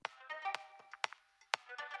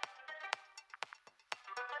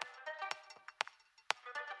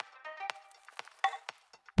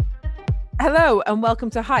Hello and welcome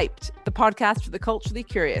to Hyped, the podcast for the culturally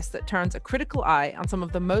curious that turns a critical eye on some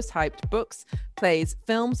of the most hyped books, plays,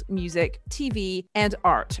 films, music, TV, and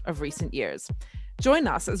art of recent years. Join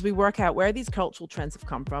us as we work out where these cultural trends have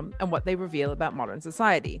come from and what they reveal about modern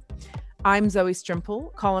society. I'm Zoe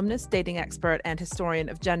Strimple, columnist, dating expert, and historian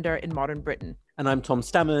of gender in modern Britain. And I'm Tom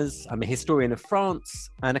Stammers. I'm a historian of France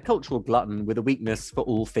and a cultural glutton with a weakness for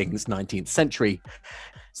all things 19th century.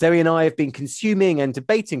 Zoe and I have been consuming and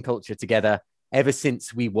debating culture together ever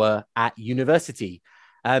since we were at university,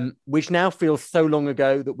 which now feels so long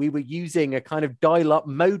ago that we were using a kind of dial-up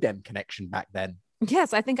modem connection back then.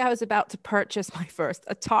 Yes, I think I was about to purchase my first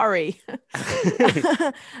Atari.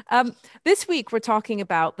 This week, we're talking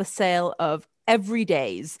about the sale of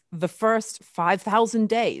Everydays, the first 5,000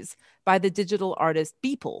 days by the digital artist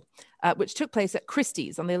Beeple, which took place at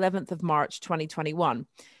Christie's on the 11th of March, 2021.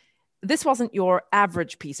 This wasn't your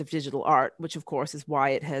average piece of digital art, which of course is why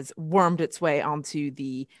it has wormed its way onto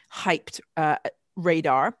the hyped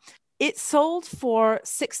radar. It sold for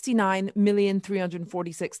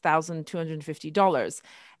 $69,346,250.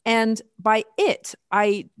 And by it,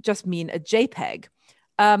 I just mean a JPEG,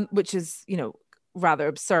 which is, rather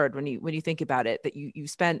absurd when you think about it, that you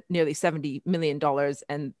spent nearly $70 million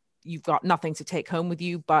and you've got nothing to take home with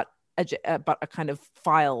you but a kind of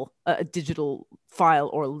file, a digital file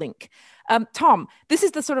or link. Tom, this is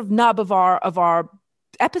the sort of nub of our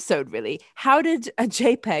episode, really. How did a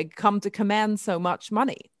JPEG come to command so much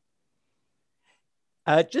money?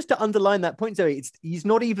 Just to underline that point, Zoe, it's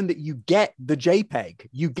not even that you get the JPEG,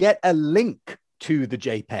 you get a link to the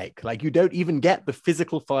JPEG. Like, you don't even get the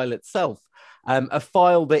physical file itself, a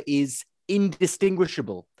file that is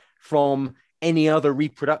indistinguishable from any other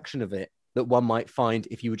reproduction of it that one might find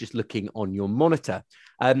if you were just looking on your monitor.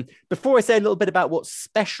 Before I say a little bit about what's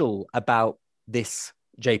special about this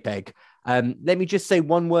JPEG, let me just say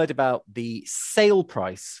one word about the sale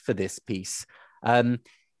price for this piece.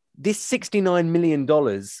 This $69 million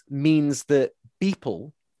means that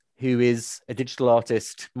Beeple, who is a digital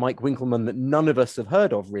artist, Mike Winkelmann, that none of us have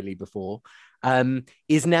heard of really before,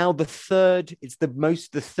 is now the third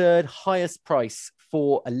highest price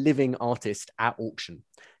for a living artist at auction.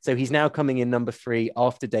 So he's now coming in number 3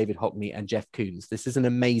 after David Hockney and Jeff Koons. This is an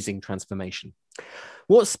amazing transformation.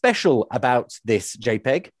 What's special about this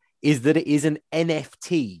JPEG is that it is an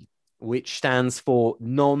NFT, which stands for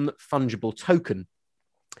non-fungible token.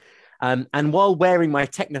 And while wearing my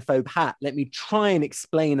technophobe hat, let me try and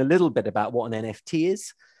explain a little bit about what an NFT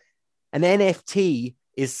is. An NFT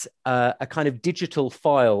is a kind of digital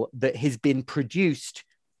file that has been produced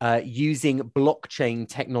using blockchain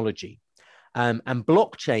technology. And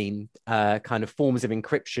blockchain kind of forms of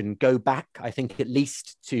encryption go back, I think, at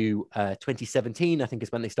least to 2017, I think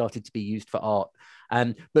is when they started to be used for art.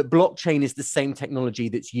 But blockchain is the same technology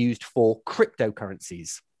that's used for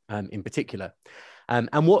cryptocurrencies in particular.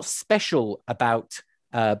 And what's special about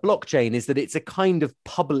blockchain is that it's a kind of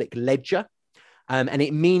public ledger. And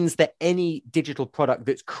it means that any digital product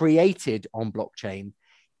that's created on blockchain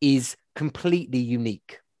is completely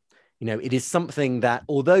unique. It is something that,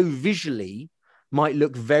 although visually might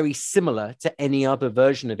look very similar to any other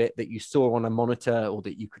version of it that you saw on a monitor or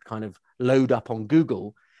that you could kind of load up on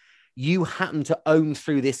Google, you happen to own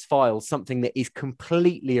through this file something that is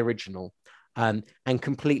completely original and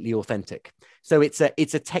completely authentic. So it's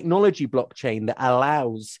a technology blockchain that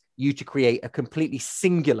allows you to create a completely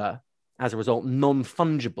singular, as a result,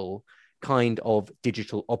 non-fungible kind of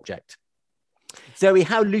digital object. Zoe,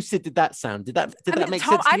 how lucid did that sound? Did that make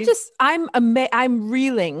Tom, sense to you? I'm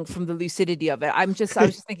reeling from the lucidity of it. I was just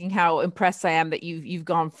thinking how impressed I am that you've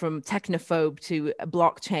gone from technophobe to a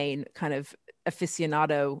blockchain kind of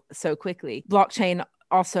aficionado so quickly. Blockchain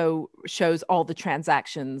also shows all the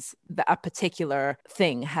transactions that a particular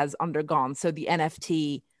thing has undergone. So the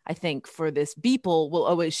NFT, I think, for this Beeple will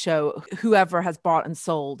always show whoever has bought and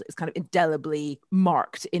sold is kind of indelibly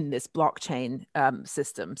marked in this blockchain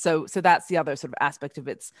system. So that's the other sort of aspect of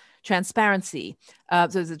its transparency. So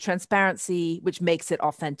there's a transparency which makes it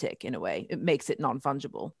authentic in a way. It makes it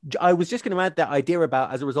non-fungible. I was just going to add that idea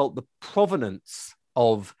about, as a result, the provenance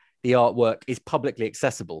of the artwork is publicly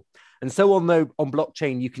accessible. And so although on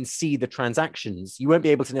blockchain, you can see the transactions, you won't be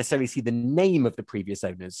able to necessarily see the name of the previous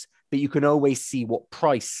owners, but you can always see what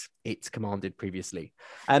price it's commanded previously.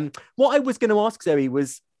 What I was going to ask, Zoe,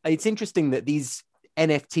 was it's interesting that these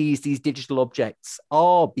NFTs, these digital objects,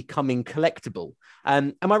 are becoming collectible.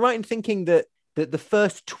 Am I right in thinking that the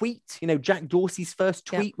first tweet, Jack Dorsey's first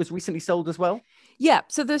tweet was recently sold as well? Yeah.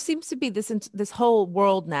 So there seems to be this whole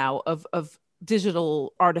world now of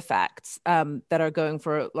digital artifacts that are going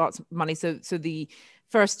for lots of money. So the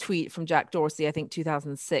first tweet from Jack Dorsey, I think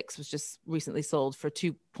 2006, was just recently sold for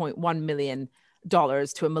 $2.1 million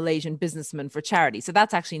to a Malaysian businessman for charity. So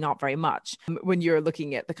that's actually not very much when you're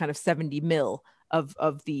looking at the kind of 70 mil of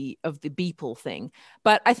the Beeple thing.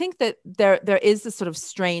 But I think that there is this sort of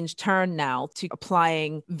strange turn now to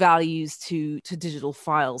applying values to digital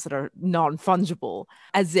files that are non-fungible,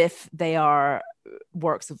 as if they are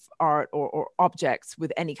works of art or objects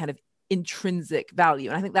with any kind of intrinsic value.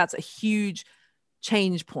 And I think that's a huge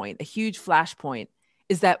change point, a huge flashpoint,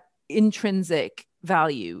 is that intrinsic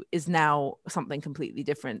value is now something completely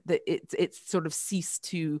different, that it's sort of ceased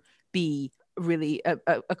to be really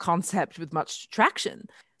a concept with much traction.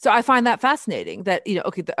 So I find that fascinating that,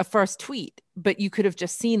 okay, a first tweet, but you could have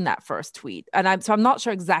just seen that first tweet. And I'm not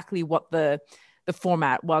sure exactly what the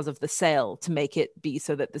format was of the sale to make it be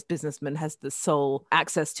so that this businessman has the sole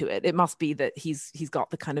access to it. It must be that he's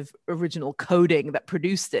got the kind of original coding that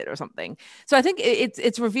produced it or something. So I think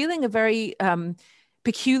it's revealing a very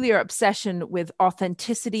peculiar obsession with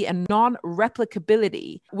authenticity and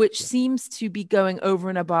non-replicability, which seems to be going over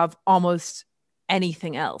and above almost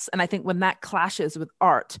anything else. And I think when that clashes with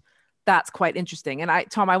art, that's quite interesting. And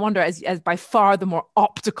Tom, I wonder, as by far the more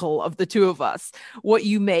optical of the two of us, what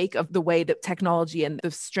you make of the way that technology and the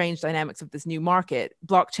strange dynamics of this new market,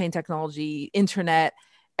 blockchain technology, internet,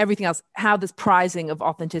 everything else, how this prizing of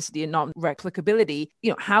authenticity and non-replicability,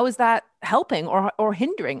 how is that helping or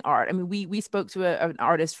hindering art? I mean, we spoke to an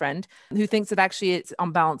artist friend who thinks that actually it's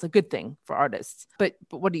on balance a good thing for artists. But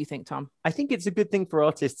what do you think, Tom? I think it's a good thing for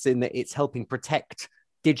artists in that it's helping protect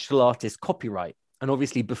digital artists' copyright. And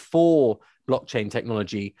obviously before blockchain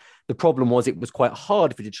technology, the problem was it was quite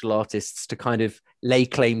hard for digital artists to kind of lay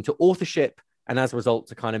claim to authorship and as a result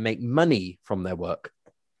to kind of make money from their work.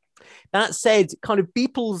 That said, kind of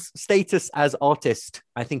Beeple's status as artist,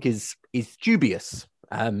 I think, is dubious.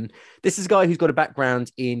 This is a guy who's got a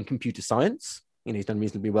background in computer science. He's done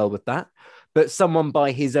reasonably well with that. But someone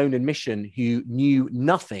by his own admission who knew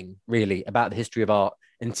nothing really about the history of art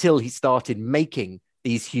until he started making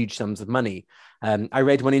these huge sums of money. I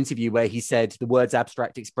read one interview where he said the words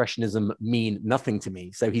abstract expressionism mean nothing to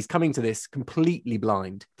me. So he's coming to this completely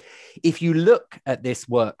blind. If you look at this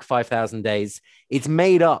work, 5,000 Days, it's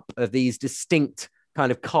made up of these distinct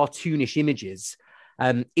kind of cartoonish images.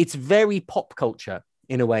 It's very pop culture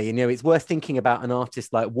in a way. It's worth thinking about an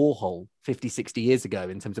artist like Warhol 50, 60 years ago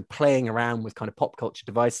in terms of playing around with kind of pop culture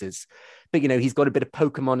devices. But, he's got a bit of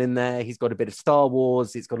Pokemon in there. He's got a bit of Star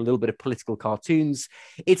Wars. It's got a little bit of political cartoons.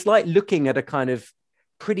 It's like looking at a kind of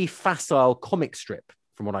pretty facile comic strip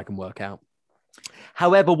from what I can work out.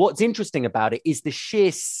 However, what's interesting about it is the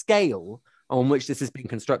sheer scale on which this has been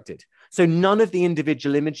constructed. So none of the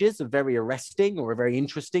individual images are very arresting or are very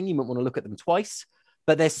interesting. You might want to look at them twice,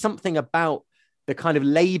 but there's something about the kind of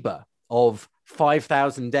labor of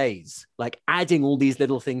 5,000 days, like adding all these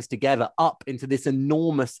little things together up into this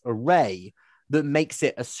enormous array that makes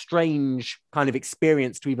it a strange kind of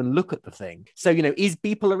experience to even look at the thing. So, is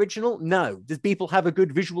Beeple original? No. Does Beeple have a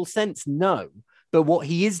good visual sense? No. But what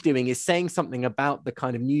he is doing is saying something about the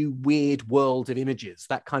kind of new weird world of images,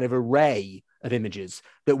 that kind of array of images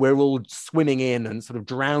that we're all swimming in and sort of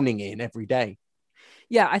drowning in every day.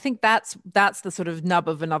 Yeah, I think that's the sort of nub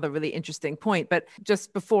of another really interesting point. But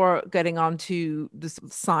just before getting on to the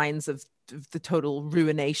signs of the total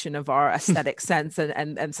ruination of our aesthetic sense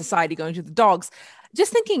and society going to the dogs,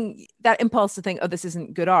 just thinking that impulse to think, oh, this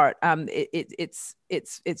isn't good art. It's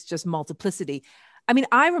just multiplicity. I mean,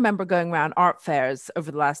 I remember going around art fairs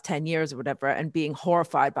over the last 10 years or whatever and being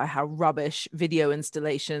horrified by how rubbish video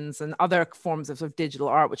installations and other forms of, sort of digital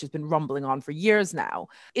art, which has been rumbling on for years now.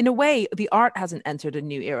 In a way, the art hasn't entered a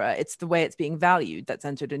new era. It's the way it's being valued that's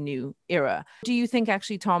entered a new era. Do you think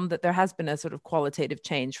actually, Tom, that there has been a sort of qualitative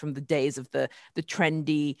change from the days of the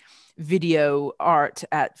trendy video art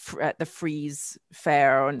at the Frieze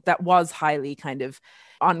fair, and that was highly kind of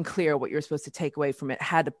unclear what you're supposed to take away from it,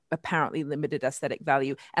 had apparently limited aesthetic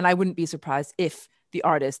value? And I wouldn't be surprised if the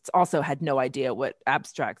artists also had no idea what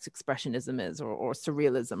abstract expressionism is or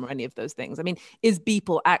surrealism or any of those things. I mean, is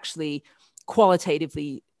Beeple actually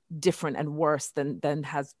qualitatively different and worse than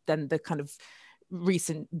the kind of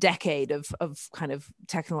recent decade of kind of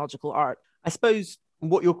technological art? I suppose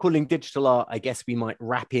what you're calling digital art, I guess we might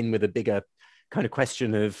wrap in with a bigger kind of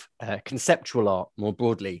question of conceptual art more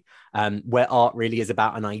broadly, where art really is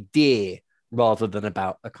about an idea rather than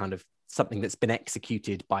about a kind of something that's been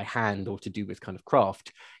executed by hand or to do with kind of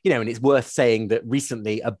craft. And it's worth saying that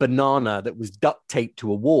recently a banana that was duct taped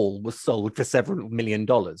to a wall was sold for several $1 million.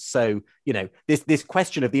 So, this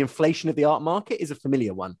question of the inflation of the art market is a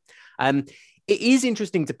familiar one. it is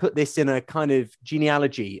interesting to put this in a kind of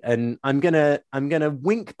genealogy, and I'm gonna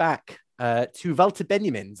wink back to Walter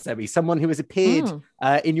Benjamin, Zoe, someone who has appeared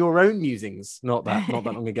in your own musings not that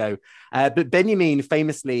long ago. But Benjamin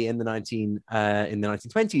famously in the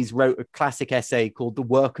 1920s wrote a classic essay called "The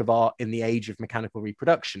Work of Art in the Age of Mechanical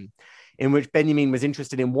Reproduction," in which Benjamin was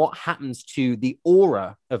interested in what happens to the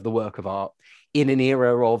aura of the work of art in an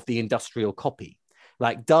era of the industrial copy.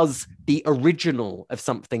 Like, does the original of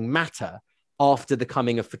something matter after the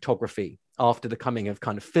coming of photography, after the coming of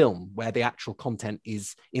kind of film, where the actual content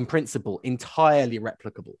is, in principle, entirely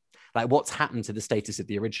replicable? Like, what's happened to the status of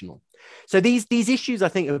the original? So these issues, I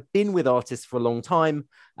think, have been with artists for a long time.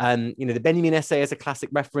 The Benjamin essay is a classic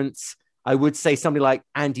reference. I would say somebody like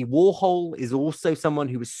Andy Warhol is also someone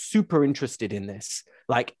who was super interested in this,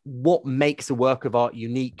 like what makes a work of art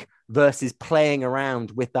unique versus playing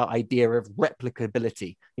around with that idea of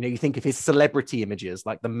replicability. You think of his celebrity images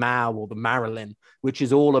like the Mao or the Marilyn, which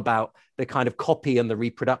is all about the kind of copy and the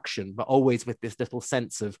reproduction, but always with this little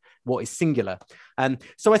sense of what is singular.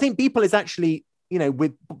 So I think Beeple is actually,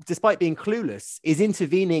 despite being clueless, is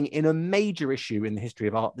intervening in a major issue in the history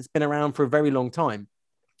of art that's been around for a very long time,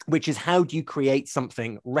 which is how do you create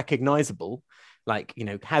something recognizable? Like,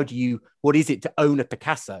 what is it to own a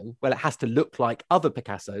Picasso? Well, it has to look like other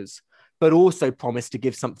Picassos, but also promise to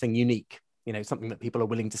give something unique, something that people are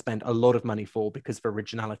willing to spend a lot of money for because of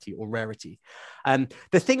originality or rarity.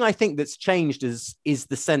 The thing I think that's changed is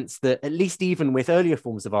the sense that, at least even with earlier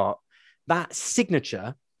forms of art, that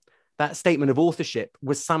signature, that statement of authorship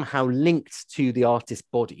was somehow linked to the artist's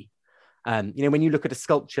body. When you look at a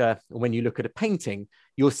sculpture or when you look at a painting,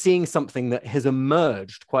 you're seeing something that has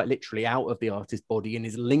emerged quite literally out of the artist's body and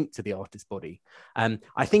is linked to the artist's body.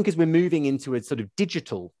 I think as we're moving into a sort of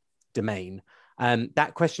digital domain,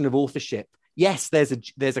 that question of authorship, yes, there's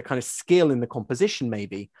a kind of skill in the composition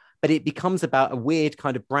maybe, but it becomes about a weird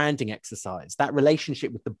kind of branding exercise. That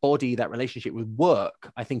relationship with the body, that relationship with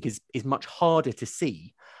work, I think is much harder to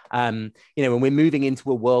see. When we're moving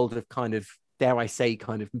into a world of kind of, dare I say,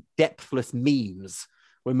 kind of depthless memes.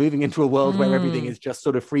 We're moving into a world where everything is just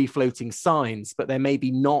sort of free-floating signs, but they're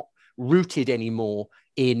maybe not rooted anymore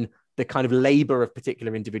in the kind of labor of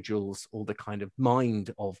particular individuals or the kind of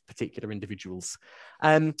mind of particular individuals.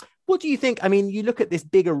 What do you think? I mean, you look at this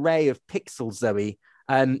big array of pixels, Zoe.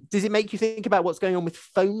 Does it make you think about what's going on with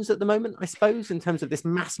phones at the moment, I suppose, in terms of this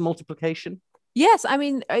mass multiplication? Yes, I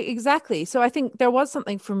mean, exactly. So I think there was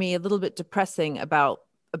something for me a little bit depressing about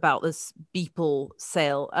this Beeple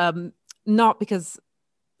sale. Not because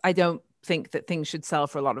I don't think that things should sell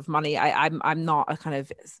for a lot of money. I'm not a kind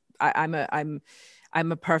of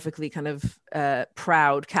I'm a perfectly kind of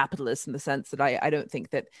proud capitalist in the sense that I don't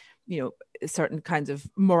think that certain kinds of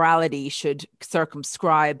morality should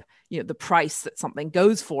circumscribe the price that something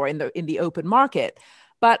goes for in the open market.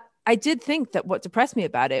 But I did think that what depressed me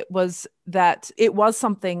about it was that it was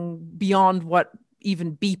something beyond what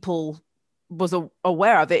even Beeple was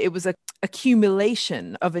aware of. It was an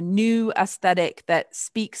accumulation of a new aesthetic that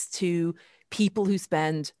speaks to people who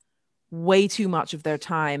spend way too much of their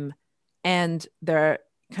time and their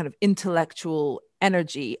kind of intellectual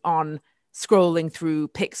energy on scrolling through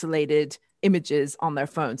pixelated images on their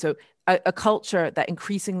phone. So a culture that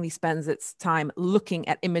increasingly spends its time looking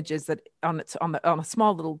at images that on a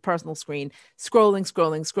small little personal screen,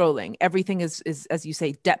 scrolling. Everything is, as you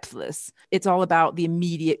say, depthless. It's all about the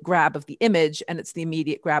immediate grab of the image, and it's the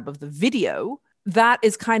immediate grab of the video. That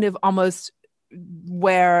is kind of almost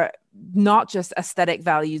where not just aesthetic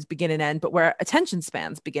values begin and end, but where attention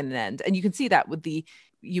spans begin and end. And you can see that with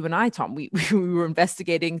you and I, Tom, we were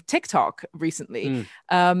investigating TikTok recently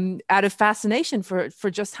out of fascination for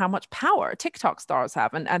just how much power TikTok stars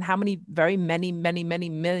have and how many many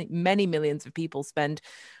millions of people spend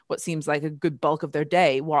what seems like a good bulk of their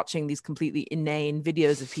day watching these completely inane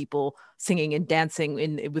videos of people singing and dancing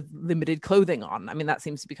with limited clothing on. I mean, that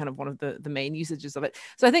seems to be kind of one of the main usages of it.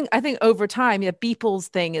 So I think over time, Beeple's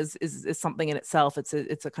thing is something in itself. It's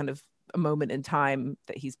a kind of a moment in time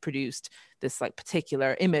that he's produced this like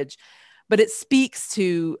particular image, but it speaks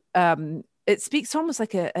to almost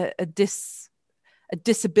like a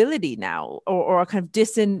disability now, or a kind of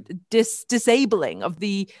disabling of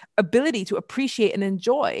the ability to appreciate and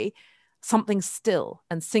enjoy something still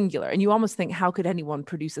and singular. And you almost think, how could anyone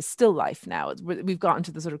produce a still life now? We've gotten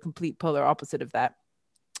to the sort of complete polar opposite of that.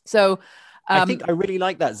 So I think I really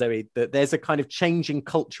like that, Zoe, that there's a kind of changing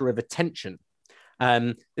culture of attention.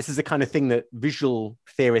 This is the kind of thing that visual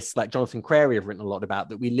theorists like Jonathan Crary have written a lot about,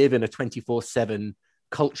 that we live in a 24/7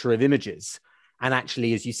 culture of images. And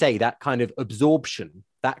actually, as you say, that kind of absorption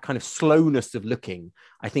that kind of slowness of looking,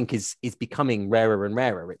 I think is becoming rarer and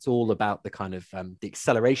rarer. It's all about the kind of the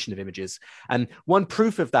acceleration of images. And one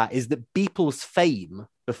proof of that is that Beeple's fame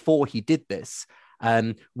before he did this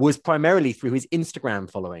was primarily through his Instagram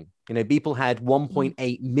following. You know, Beeple had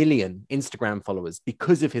 1.8 million Instagram followers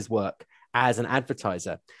because of his work as an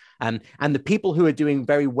advertiser. And the people who are doing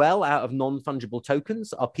very well out of non-fungible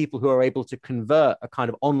tokens are people who are able to convert a kind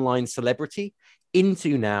of online celebrity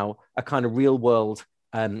into now a kind of real world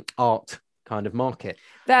art kind of market.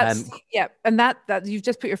 That's and that you've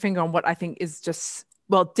just put your finger on what I think is just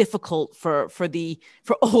difficult for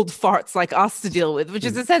old farts like us to deal with, which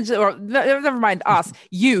is essentially, or never mind us,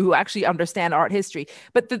 you who actually understand art history,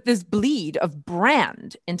 but this bleed of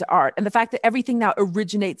brand into art, and the fact that everything now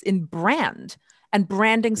originates in brand and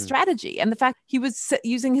branding strategy, and the fact he was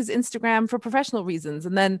using his Instagram for professional reasons,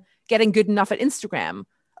 and then getting good enough at Instagram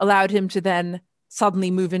allowed him to then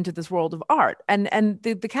suddenly move into this world of art, and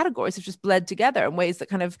the categories have just bled together in ways that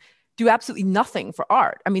kind of do absolutely nothing for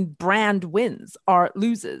art. I mean, brand wins, art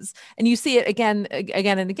loses. And you see it again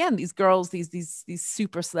and again. These girls, these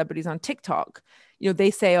super celebrities on TikTok, you know,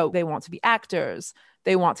 they say, oh, they want to be actors.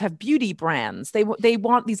 They want to have beauty brands. They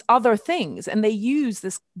want these other things. And they use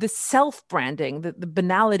this self-branding, the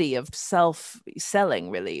banality of self-selling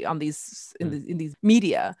really on these, in these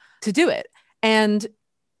media to do it. And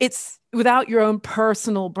it's without your own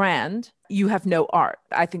personal brand, you have no art.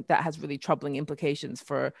 I think that has really troubling implications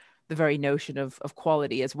for the very notion of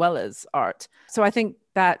quality as well as art. So I think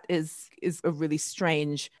that is a really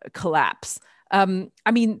strange collapse. I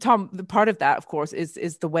mean, Tom, the part of that, of course,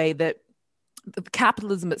 is the way that the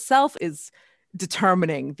capitalism itself is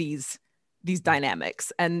determining these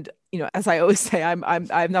dynamics. And, you know, as I always say, I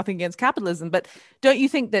have nothing against capitalism, but don't you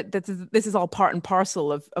think that this is all part and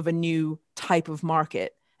parcel of a new type of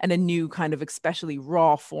market and a new kind of especially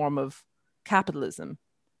raw form of capitalism?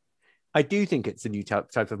 I do think it's a new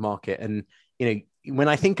type of market. And, you know, when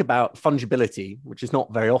I think about fungibility, which is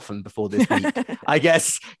not very often before this week, I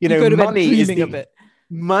guess, you know,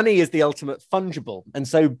 money is the ultimate fungible. And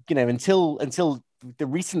so, you know, until the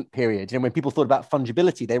recent period, you know, when people thought about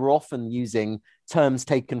fungibility, they were often using terms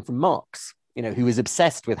taken from Marx, you know, who was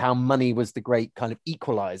obsessed with how money was the great kind of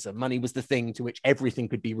equalizer. Money was the thing to which everything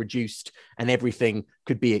could be reduced and everything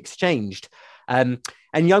could be exchanged. And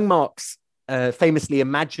young Marx famously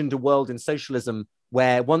imagined a world in socialism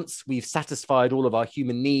where once we've satisfied all of our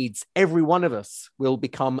human needs, every one of us will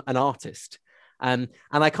become an artist. And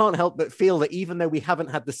I can't help but feel that even though we haven't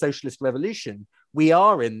had the socialist revolution, we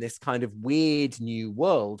are in this kind of weird new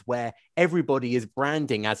world where everybody is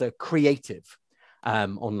branding as a creative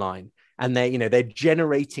online, and they're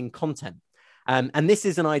generating content. And this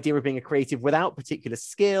is an idea of being a creative without particular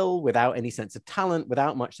skill, without any sense of talent,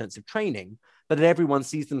 without much sense of training, but that everyone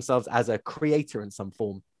sees themselves as a creator in some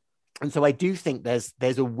form. And so I do think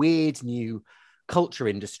there's a weird new culture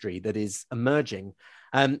industry that is emerging,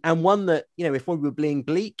 and one that, you know, if we were being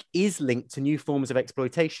bleak, is linked to new forms of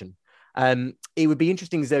exploitation. It would be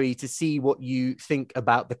interesting, Zoe, to see what you think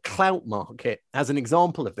about the clout market as an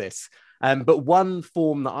example of this. But one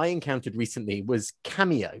form that I encountered recently was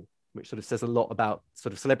Cameo, which sort of says a lot about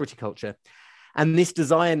sort of celebrity culture. And this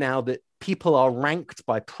desire now that people are ranked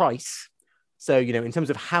by price. So, you know, in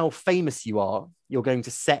terms of how famous you are, you're going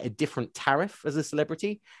to set a different tariff as a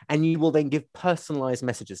celebrity, and you will then give personalized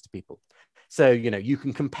messages to people. So, you know, you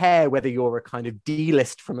can compare whether you're a kind of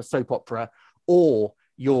D-list from a soap opera, or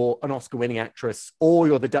you're an Oscar-winning actress, or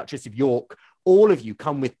you're the Duchess of York. All of you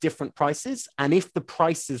come with different prices. And if the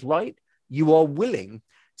price is right, you are willing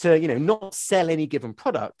to, you know, not sell any given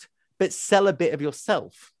product, but sell a bit of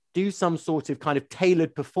yourself, do some sort of kind of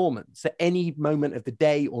tailored performance at any moment of the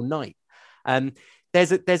day or night.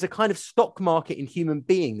 There's a kind of stock market in human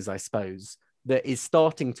beings, I suppose, that is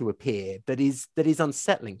starting to appear that is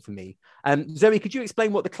unsettling for me. Zoe, could you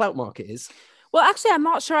explain what the clout market is? Well, actually, I'm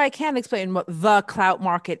not sure I can explain what the clout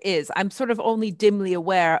market is. I'm sort of only dimly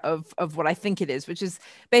aware of what I think it is, which is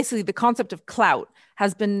basically the concept of clout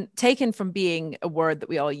has been taken from being a word that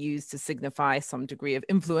we all use to signify some degree of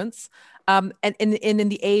influence. And in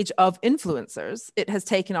the age of influencers, it has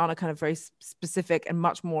taken on a kind of very specific and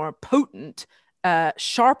much more potent,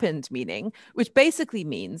 sharpened meaning, which basically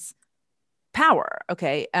means power.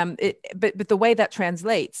 Okay. But the way that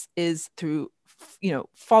translates is through, you know,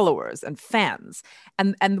 followers and fans,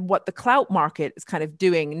 and what the clout market is kind of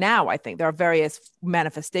doing now. I think there are various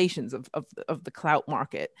manifestations of the clout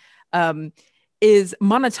market, is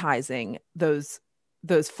monetizing those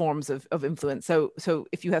forms of influence. So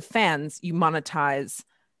if you have fans, you monetize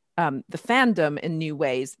the fandom in new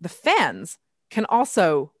ways. The fans can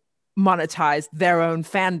also monetize their own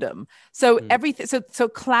fandom. So everything, so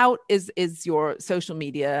clout is your social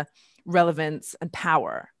media relevance and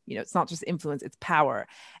power. You know, it's not just influence, it's power.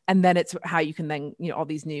 And then it's how you can then, you know, all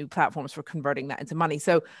these new platforms for converting that into money.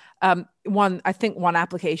 So one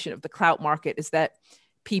application of the clout market is that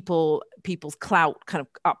people's clout kind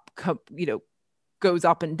of goes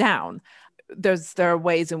up and down. There are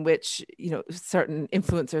ways in which, you know, certain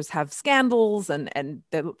influencers have scandals and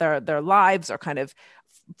their lives are kind of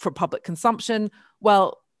for public consumption.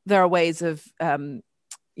 Well, there are ways of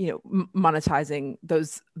monetizing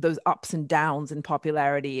those ups and downs in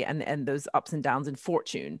popularity and those ups and downs in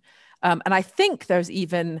fortune. And I think there's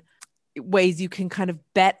even ways you can kind of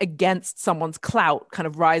bet against someone's clout kind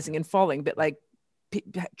of rising and falling, a bit like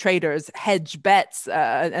traders hedge bets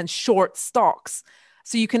and short stocks.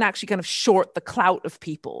 So you can actually kind of short the clout of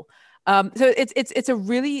people. So it's a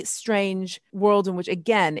really strange world in which,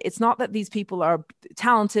 again, it's not that these people are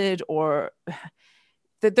talented or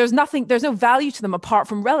that there's no value to them apart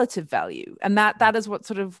from relative value. And that is what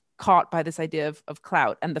sort of caught by this idea of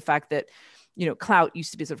clout, and the fact that, you know, clout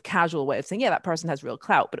used to be a sort of casual way of saying, yeah, that person has real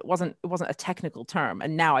clout, but it wasn't a technical term.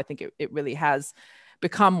 And now I think it really has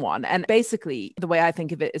become one. And basically the way I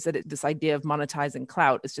think of it is that this idea of monetizing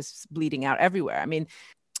clout is just bleeding out everywhere. I mean,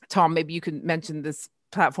 Tom, maybe you can mention this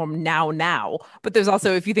platform now, but there's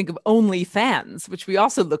also, if you think of OnlyFans, which we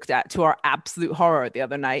also looked at to our absolute horror the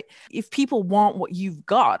other night, if people want what you've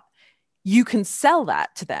got, you can sell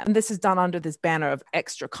that to them. And this is done under this banner of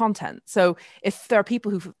extra content. So if there are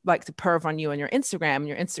people who like to perv on you on your Instagram and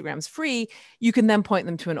your Instagram's free, you can then point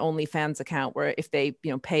them to an OnlyFans account where if they,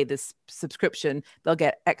 you know, pay this subscription, they'll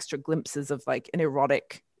get extra glimpses of like an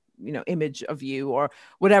erotic, you know, image of you or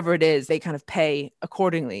whatever it is. They kind of pay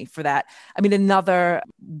accordingly for that. I mean, another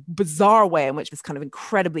bizarre way in which this kind of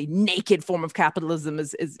incredibly naked form of capitalism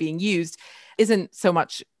is being used isn't so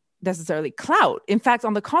much necessarily clout. In fact,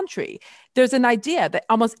 on the contrary, there's an idea that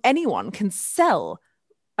almost anyone can sell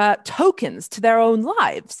tokens to their own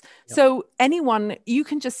lives. Yep. So anyone, you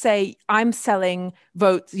can just say, I'm selling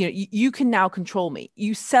votes, you know, you can now control me.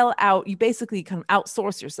 You sell out, you basically kind of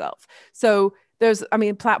outsource yourself. So there's, I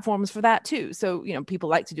mean, platforms for that too. So, you know, people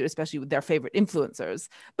like to do it, especially with their favorite influencers,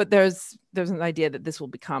 but there's an idea that this will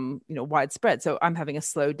become, you know, widespread. So I'm having a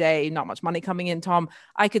slow day, not much money coming in, Tom.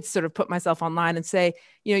 I could sort of put myself online and say,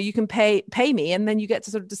 you know, you can pay me, and then you get to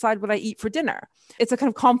sort of decide what I eat for dinner. It's a kind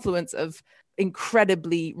of confluence of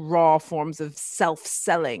incredibly raw forms of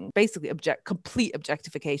self-selling, basically complete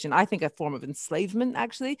objectification. I think a form of enslavement,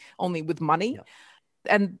 actually, only with money. Yeah.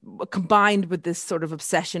 And combined with this sort of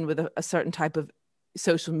obsession with a certain type of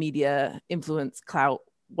social media influence, clout,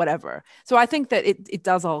 whatever. So I think that it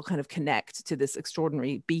does all kind of connect to this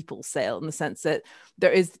extraordinary Beeple sale, in the sense that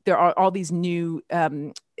there are all these new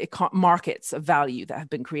markets of value that have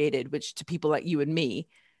been created, which to people like you and me,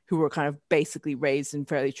 who were kind of basically raised in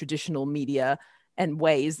fairly traditional media and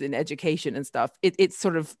ways in education and stuff, it's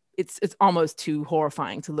almost too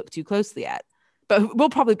horrifying to look too closely at. But we'll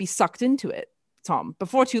probably be sucked into it, Tom.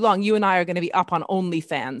 Before too long, you and I are going to be up on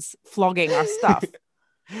OnlyFans flogging our stuff.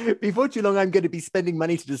 Before too long, I'm going to be spending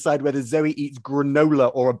money to decide whether Zoe eats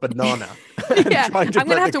granola or a banana. Yeah, I'm going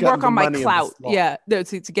to have to work on my clout. Yeah,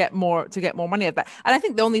 to get more money at that. And I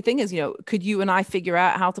think the only thing is, you know, could you and I figure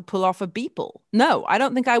out how to pull off a Beeple? No, I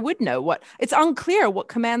don't think I would know what. It's unclear what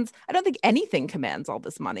commands. I don't think anything commands all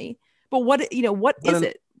this money. But what is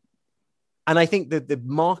it? And I think that the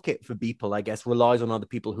market for Beeple, I guess, relies on other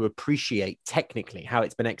people who appreciate technically how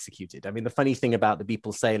it's been executed. I mean, the funny thing about the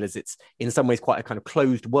Beeple sale is it's in some ways quite a kind of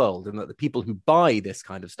closed world, and that the people who buy this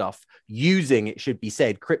kind of stuff using, it should be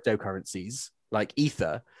said, cryptocurrencies like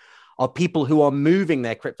Ether, are people who are moving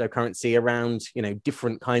their cryptocurrency around, you know,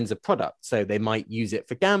 different kinds of products. So they might use it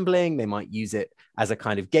for gambling, they might use it as a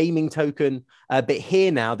kind of gaming token, but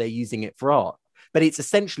here now they're using it for art. But it's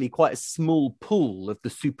essentially quite a small pool of the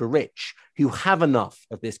super rich who have enough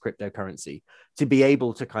of this cryptocurrency to be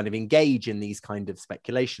able to kind of engage in these kind of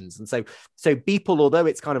speculations. And so Beeple, although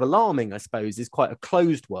it's kind of alarming, I suppose, is quite a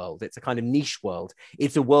closed world. It's a kind of niche world.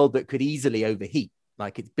 It's a world that could easily overheat,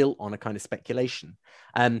 like it's built on a kind of speculation.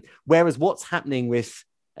 Whereas what's happening with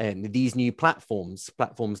these new platforms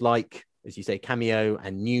like, as you say, Cameo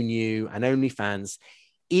and New and OnlyFans,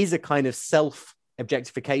 is a kind of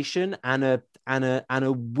self-objectification and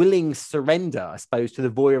a willing surrender, I suppose, to the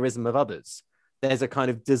voyeurism of others. There's a kind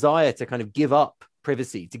of desire to kind of give up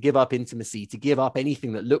privacy, to give up intimacy, to give up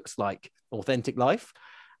anything that looks like authentic life,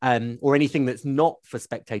 or anything that's not for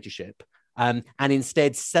spectatorship, and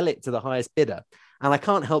instead sell it to the highest bidder. And I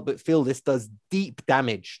can't help but feel this does deep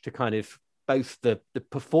damage to kind of both the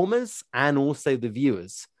performers and also the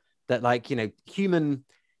viewers, that, like, you know, human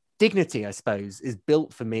dignity, I suppose, is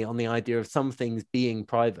built for me on the idea of some things being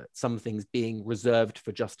private, some things being reserved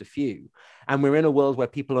for just a few. And we're in a world where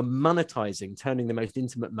people are monetizing, turning the most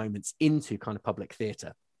intimate moments into kind of public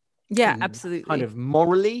theatre. Yeah, And absolutely. kind of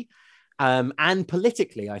morally and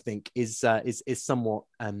politically, I think, is somewhat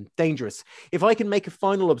dangerous. If I can make a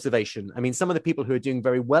final observation, I mean, some of the people who are doing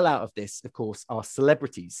very well out of this, of course, are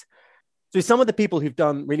celebrities. So some of the people who've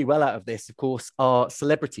done really well out of this, of course, are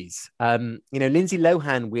celebrities. Lindsay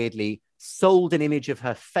Lohan weirdly sold an image of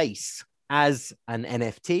her face as an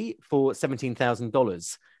NFT for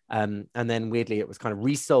 $17,000. And then weirdly, it was kind of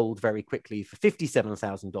resold very quickly for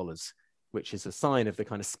 $57,000, which is a sign of the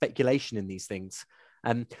kind of speculation in these things.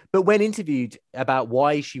 But when interviewed about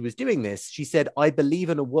why she was doing this, she said, "I believe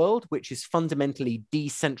in a world which is fundamentally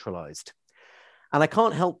decentralized." And I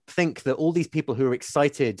can't help think that all these people who are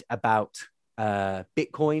excited about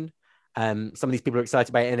Bitcoin, some of these people are excited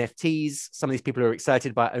about NFTs, some of these people are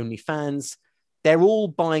excited about OnlyFans, they're all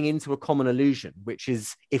buying into a common illusion, which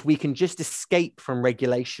is if we can just escape from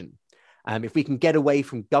regulation, if we can get away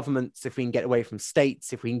from governments, if we can get away from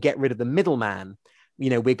states, if we can get rid of the middleman,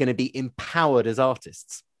 we're going to be empowered as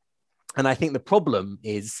artists. And I think the problem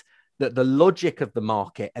is that the logic of the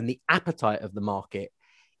market and the appetite of the market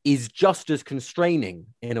is just as constraining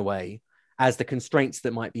in a way as the constraints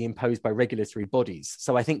that might be imposed by regulatory bodies.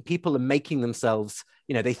 So I think people are making themselves,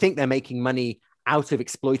 they think they're making money out of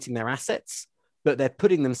exploiting their assets, but they're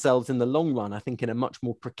putting themselves in the long run, I think, in a much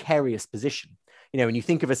more precarious position. When you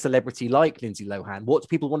think of a celebrity like Lindsay Lohan, what do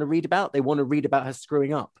people want to read about? They want to read about her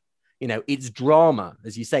screwing up. It's drama,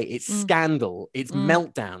 as you say, it's scandal, it's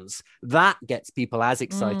meltdowns. That gets people as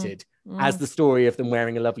excited as the story of them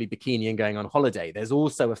wearing a lovely bikini and going on holiday. There's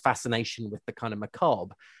also a fascination with the kind of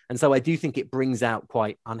macabre. And so I do think it brings out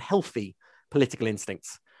quite unhealthy political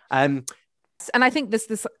instincts. And I think this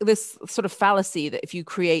sort of fallacy that if you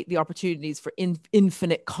create the opportunities for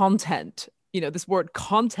infinite content, this word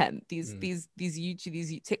content, these YouTube,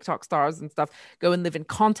 these TikTok stars and stuff go and live in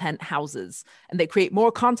content houses and they create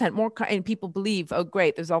more content, and people believe, oh,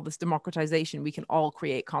 great, there's all this democratization. We can all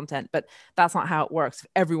create content, but that's not how it works. If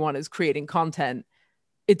everyone is creating content,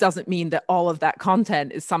 it doesn't mean that all of that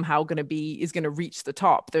content is somehow going to reach the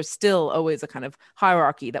top. There's still always a kind of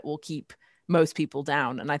hierarchy that will keep most people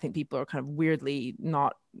down. And I think people are kind of weirdly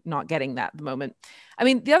not getting that at the moment. I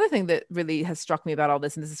mean, the other thing that really has struck me about all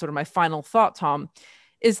this, and this is sort of my final thought, Tom,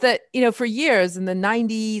 is that, for years in the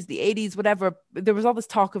 90s, the 80s, whatever, there was all this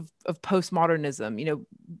talk of postmodernism.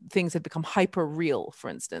 Things had become hyper real, for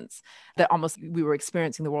instance, that almost we were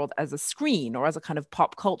experiencing the world as a screen or as a kind of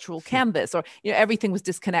pop cultural canvas, or, everything was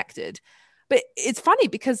disconnected. But it's funny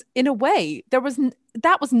because in a way that was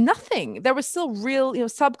nothing. There was still real,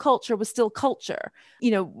 subculture was still culture.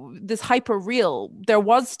 This hyper real, there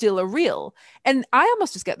was still a real. And I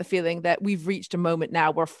almost just get the feeling that we've reached a moment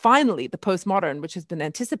now where finally the postmodern, which has been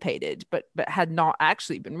anticipated but had not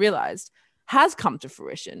actually been realized, has come to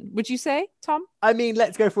fruition. Would you say, Tom? I mean,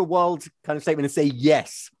 let's go for a wild kind of statement and say,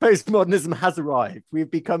 yes, postmodernism has arrived.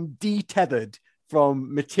 We've become detethered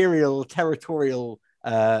from material, territorial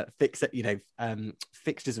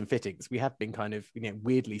fixtures and fittings. We have been kind of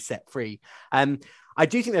weirdly set free. I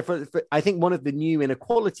do think that I think one of the new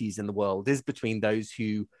inequalities in the world is between those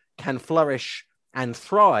who can flourish and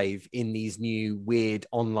thrive in these new weird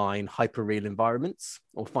online hyper-real environments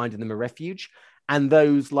or finding them a refuge, and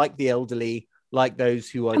those like the elderly, like those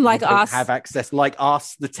who are like who don't us, have access, like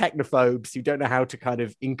us, the technophobes who don't know how to kind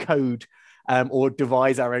of encode or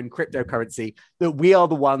devise our own cryptocurrency, that we are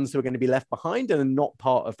the ones who are going to be left behind and are not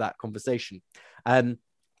part of that conversation.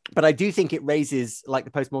 But I do think it raises, like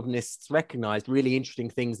the postmodernists recognized, really interesting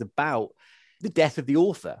things about the death of the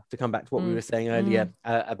author, to come back to what we were saying earlier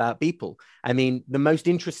about Beeple. I mean, the most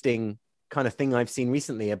interesting kind of thing I've seen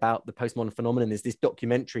recently about the postmodern phenomenon is this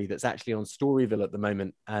documentary that's actually on Storyville at the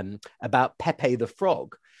moment about Pepe the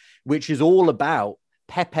Frog, which is all about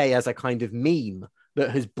Pepe as a kind of meme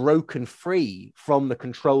that has broken free from the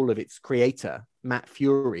control of its creator, Matt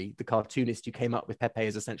Fury, the cartoonist who came up with Pepe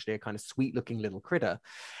as essentially a kind of sweet looking little critter,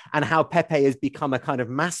 and how Pepe has become a kind of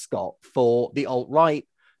mascot for the alt-right,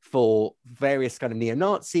 for various kind of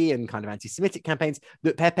neo-Nazi and kind of anti-Semitic campaigns,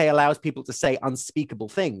 that Pepe allows people to say unspeakable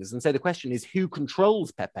things. And so the question is, who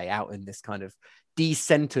controls Pepe out in this kind of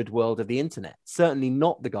decentered world of the internet? Certainly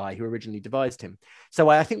not the guy who originally devised him. So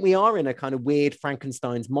I think we are in a kind of weird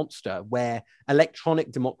Frankenstein's monster where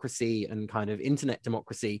electronic democracy and kind of internet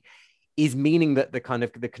democracy is meaning that the kind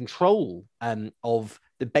of the control of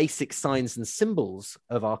the basic signs and symbols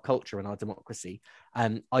of our culture and our democracy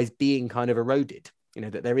is being kind of eroded.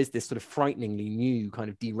 That there is this sort of frighteningly new kind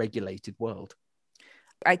of deregulated world.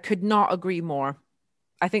 I could not agree more.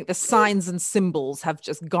 I think the signs and symbols have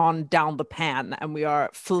just gone down the pan, and we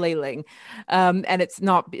are flailing. And it's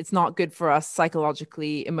not good for us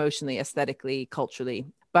psychologically, emotionally, aesthetically, culturally.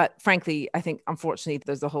 But frankly, I think, unfortunately,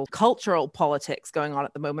 there's a whole cultural politics going on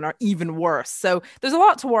at the moment are even worse. So there's a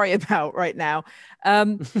lot to worry about right now.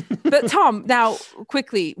 But Tom, now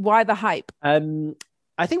quickly, why the hype?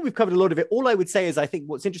 I think we've covered a lot of it. All I would say is I think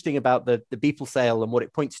what's interesting about the Beeple sale and what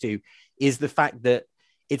it points to is the fact that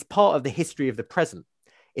it's part of the history of the present,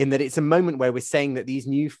 in that it's a moment where we're saying that these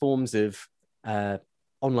new forms of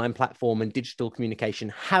online platform and digital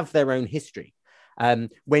communication have their own history.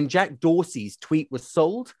 When Jack Dorsey's tweet was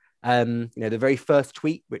sold, the very first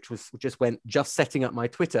tweet, which went just setting up my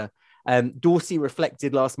Twitter, Dorsey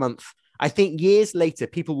reflected last month, I think years later,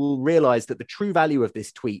 people will realize that the true value of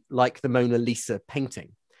this tweet, like the Mona Lisa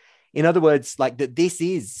painting. In other words, like that this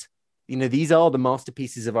is, these are the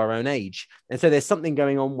masterpieces of our own age. And so there's something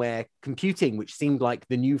going on where computing, which seemed like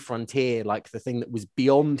the new frontier, like the thing that was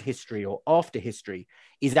beyond history or after history,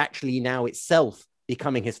 is actually now itself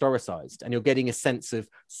becoming historicized. And you're getting a sense of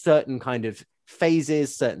certain kind of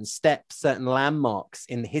phases, certain steps, certain landmarks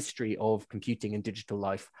in the history of computing and digital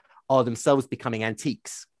life are themselves becoming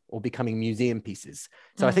antiques or becoming museum pieces.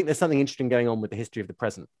 So I think there's something interesting going on with the history of the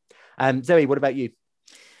present. Zoe, what about you?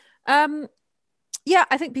 Yeah,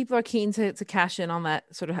 I think people are keen to cash in on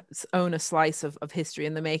that, sort of own a slice of history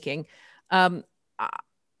in the making. Otherwise,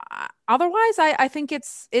 I think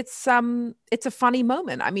it's a funny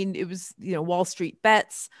moment. I mean, it was, Wall Street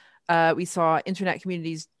bets. We saw internet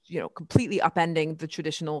communities, completely upending the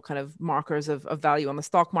traditional kind of markers of value on the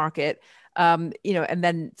stock market. And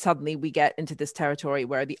then suddenly we get into this territory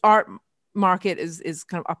where the art market is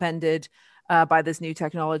kind of upended by this new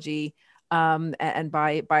technology. And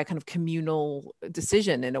by a kind of communal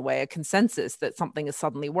decision, in a way, a consensus that something is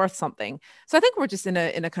suddenly worth something. So I think we're just in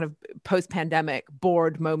a kind of post-pandemic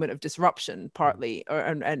bored moment of disruption, partly,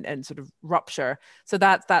 and sort of rupture. So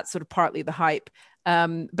that's sort of partly the hype.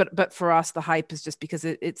 But for us, the hype is just because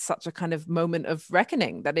it's such a kind of moment of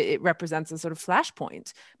reckoning, that it represents a sort of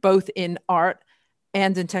flashpoint, both in art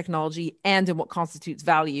and in technology and in what constitutes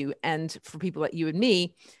value. And for people like you and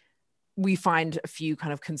me, we find a few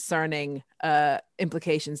kind of concerning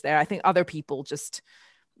implications there. I think other people just,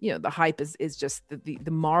 the hype is just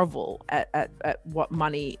the marvel at what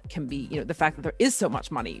money can be, the fact that there is so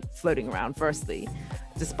much money floating around, firstly,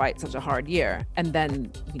 despite such a hard year, and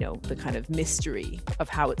then, the kind of mystery of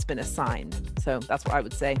how it's been assigned. So that's what I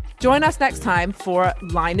would say. Join us next time for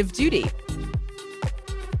Line of Duty.